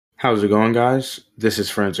How's it going, guys? This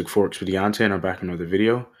is Forensic Forks with Deontay, and I'm back with another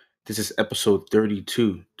video. This is episode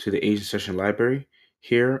 32 to the Asian Session Library.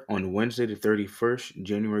 Here on Wednesday, the 31st,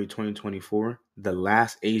 January 2024, the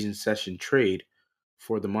last Asian Session trade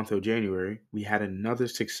for the month of January, we had another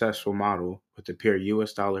successful model with the pair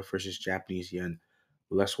US dollar versus Japanese yen.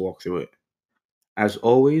 Let's walk through it. As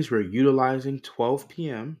always, we're utilizing 12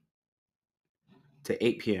 p.m. to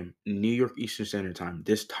 8 p.m. New York Eastern Standard Time.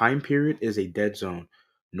 This time period is a dead zone.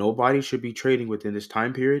 Nobody should be trading within this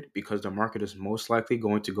time period because the market is most likely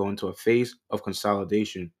going to go into a phase of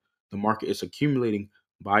consolidation. The market is accumulating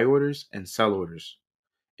buy orders and sell orders.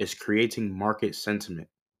 It's creating market sentiment,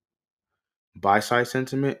 buy side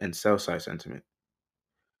sentiment and sell side sentiment.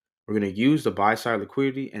 We're going to use the buy side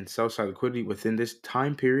liquidity and sell side liquidity within this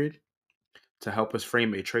time period to help us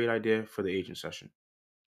frame a trade idea for the Asian session.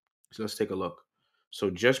 So let's take a look. So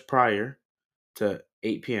just prior to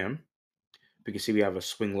 8 p.m., we can see we have a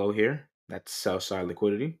swing low here. That's sell side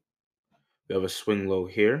liquidity. We have a swing low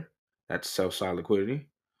here. That's sell side liquidity.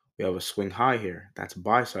 We have a swing high here. That's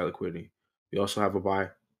buy side liquidity. We also have a buy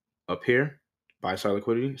up here. Buy side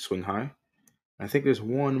liquidity, swing high. I think there's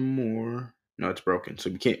one more. No, it's broken.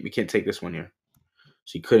 So we can't take this one here.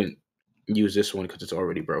 So you couldn't use this one because it's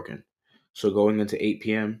already broken. So going into 8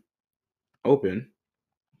 p.m. open,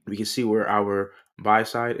 we can see where our buy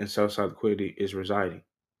side and sell side liquidity is residing.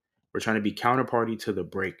 We're trying to be counterparty to the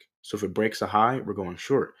break. So if it breaks a high, we're going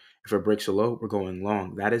short. If it breaks a low, we're going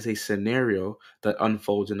long. That is a scenario that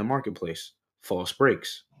unfolds in the marketplace. False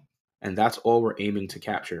breaks. And that's all we're aiming to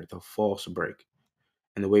capture, the false break.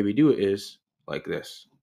 And the way we do it is like this.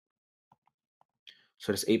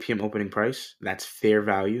 So this 8 p.m. opening price, that's fair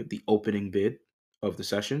value, the opening bid of the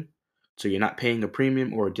session. So you're not paying a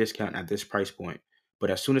premium or a discount at this price point.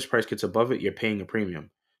 But as soon as price gets above it, you're paying a premium.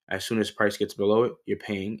 As soon as price gets below it, you're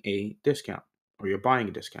paying a discount or you're buying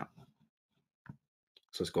a discount.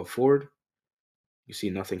 So let's go forward. You see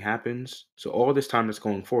nothing happens. So all this time that's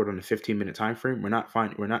going forward on the 15-minute time frame, we're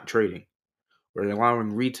not trading. We're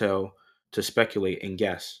allowing retail to speculate and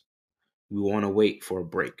guess. We want to wait for a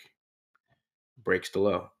break. Breaks the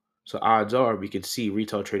low. So odds are we can see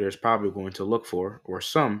retail traders probably going to look for, or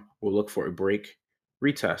some will look for a break,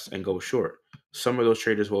 retest, and go short. Some of those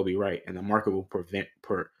traders will be right, and the market will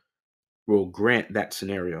grant that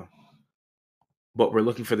scenario. But we're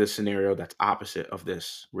looking for this scenario that's opposite of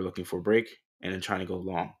this. We're looking for a break and then trying to go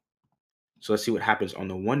long. So let's see what happens on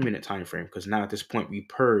the 1 minute time frame, because now at this point we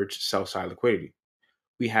purge sell side liquidity.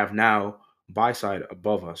 We have now buy side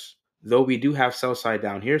above us. Though we do have sell side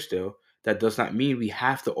down here still, that does not mean we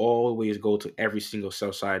have to always go to every single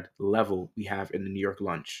sell side level we have in the New York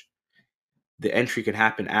lunch. The entry can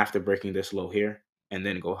happen after breaking this low here and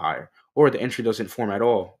then go higher. Or the entry doesn't form at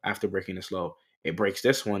all after breaking this low. It breaks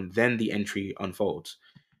this one, then the entry unfolds.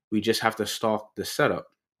 We just have to stalk the setup.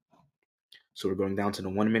 So we're going down to the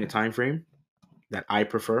 1 minute time frame that I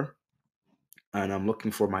prefer. And I'm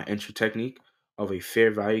looking for my entry technique of a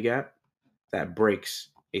fair value gap that breaks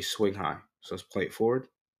a swing high. So let's play it forward.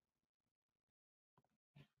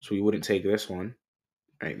 So we wouldn't take this one,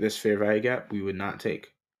 right? This fair value gap, we would not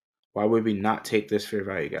take. Why would we not take this fair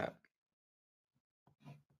value gap?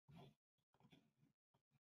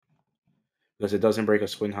 Because it doesn't break a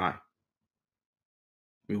swing high.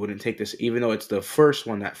 We wouldn't take this, even though it's the first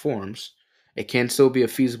one that forms. It can still be a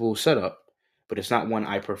feasible setup, but it's not one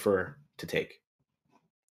I prefer to take.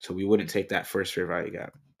 So we wouldn't take that first fair value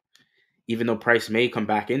gap. Even though price may come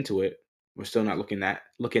back into it, we're still not looking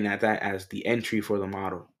at that as the entry for the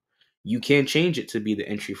model. You can change it to be the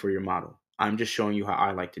entry for your model. I'm just showing you how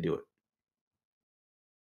I like to do it.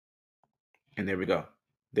 And there we go.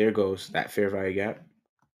 There goes that fair value gap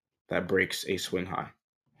that breaks a swing high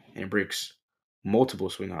and breaks multiple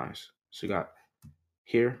swing highs. So you got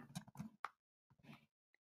here,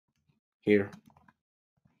 here,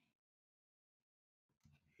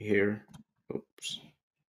 here. Oops.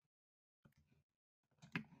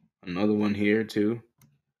 Another one here too.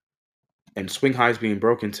 And swing highs being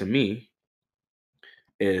broken to me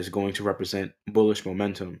is going to represent bullish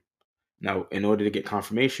momentum. Now, in order to get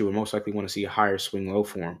confirmation, we most likely want to see a higher swing low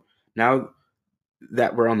form. Now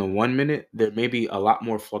that we're on the 1 minute, there may be a lot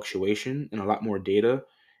more fluctuation and a lot more data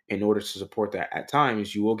in order to support that. At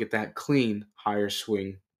times, you will get that clean higher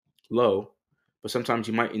swing low, but sometimes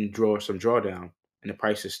you might draw some drawdown, and the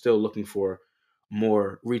price is still looking for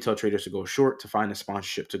more retail traders to go short to find a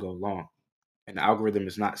sponsorship to go long. And the algorithm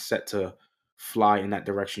is not set to fly in that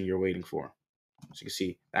direction you're waiting for. So you can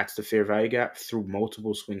see that's the fair value gap through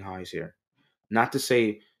multiple swing highs here. Not to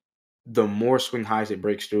say the more swing highs it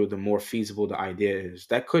breaks through, the more feasible the idea is.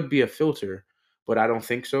 That could be a filter, but I don't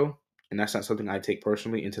think so. and that's not something I take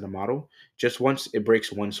personally into the model. Just once it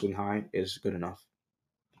breaks one swing high is good enough.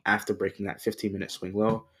 After breaking that 15-minute swing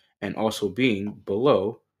low and also being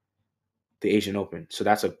below the Asian Open. So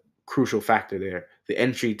that's a crucial factor there. The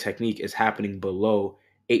entry technique is happening below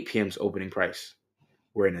 8 p.m.'s opening price.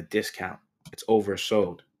 We're in a discount. It's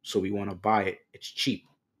oversold. So we want to buy it. It's cheap.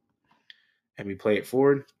 And we play it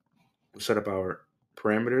forward. We set up our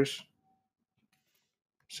parameters.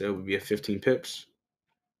 So it would be a 15 pips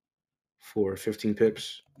for 15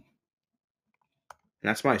 pips. And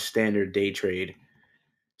that's my standard day trade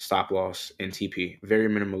stop loss and TP. Very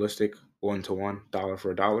minimalistic, 1-to-1, dollar for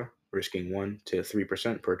a dollar, risking 1 to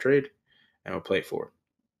 3% per trade. And we'll play it forward.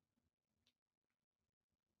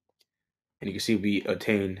 And you can see we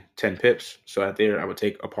attain 10 pips. So out there, I would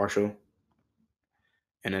take a partial.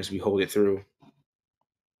 And as we hold it through,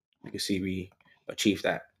 you can see we achieve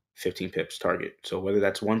that 15 pips target. So whether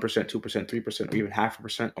that's 1%, 2%, 3%, or even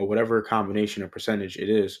 0.5%, or whatever combination or percentage it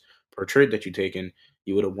is per trade that you take in,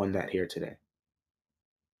 you would have won that here today.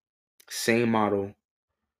 Same model,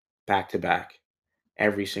 back to back,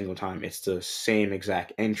 every single time. It's the same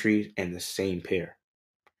exact entries and the same pair.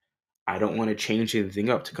 I don't want to change anything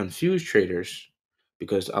up to confuse traders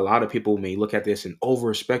because a lot of people may look at this and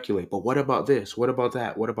over speculate. But what about this? What about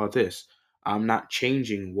that? What about this? I'm not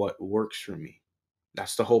changing what works for me.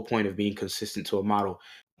 That's the whole point of being consistent to a model.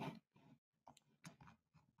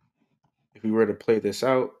 If we were to play this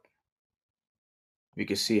out, we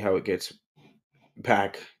can see how it gets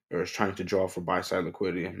back or is trying to draw for buy side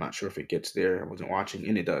liquidity. I'm not sure if it gets there. I wasn't watching,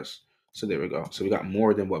 and it does. So there we go. So we got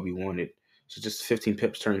more than what we wanted. So just 15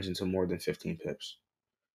 pips turns into more than 15 pips.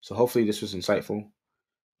 So hopefully this was insightful.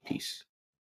 Peace.